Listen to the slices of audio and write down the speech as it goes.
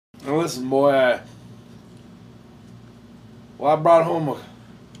Now listen, boy, I brought home a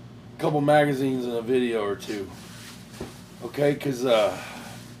couple magazines and a video or two. Okay, because I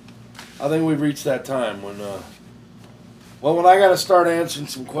think we've reached that time when, when I got to start answering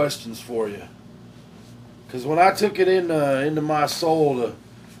some questions for you. Because when I took it into my soul to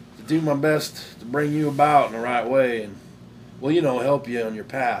do my best to bring you about in the right way and, well, help you on your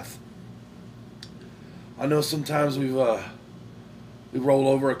path. I know sometimes we roll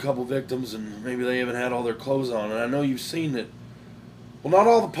over a couple victims and maybe they haven't had all their clothes on, and I know you've seen that. Well, not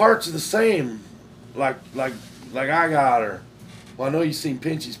all the parts are the same, like I got, or well, I know you've seen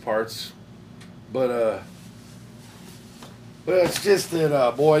Pinchy's parts, but it's just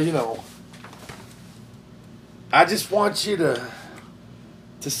that, boy, I just want you to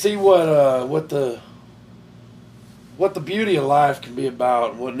see what the beauty of life can be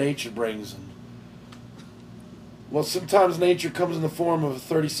about and what nature brings. And well, sometimes nature comes in the form of a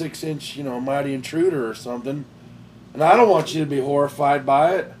 36-inch, mighty intruder or something. And I don't want you to be horrified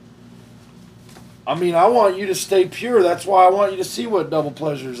by it. I mean, I want you to stay pure. That's why I want you to see what double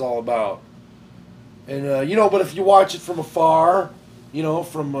pleasure is all about. And, but if you watch it from afar,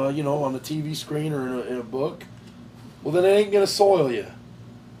 from, on the TV screen or in a book, well, then it ain't going to soil you.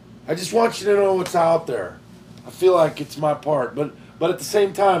 I just want you to know what's out there. I feel like it's my part. But at the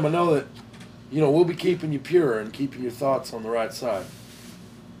same time, I know that, we'll be keeping you pure and keeping your thoughts on the right side.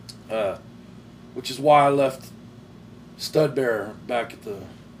 Which is why I left Stud Bear back at the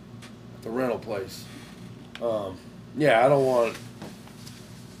rental place. Yeah, I don't want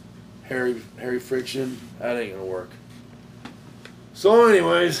hairy friction. That ain't gonna work. So,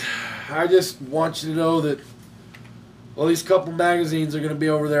 anyways, I just want you to know that, well, these couple magazines are gonna be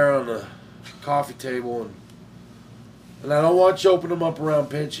over there on the coffee table, and I don't want you to open them up around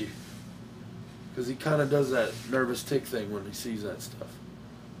Pinchy, because he kind of does that nervous tick thing when he sees that stuff.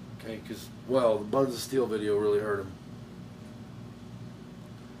 Okay, because, well, the Buns of Steel video really hurt him.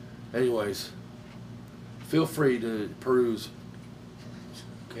 Anyways, feel free to peruse.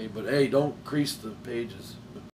 Okay, but hey, don't crease the pages.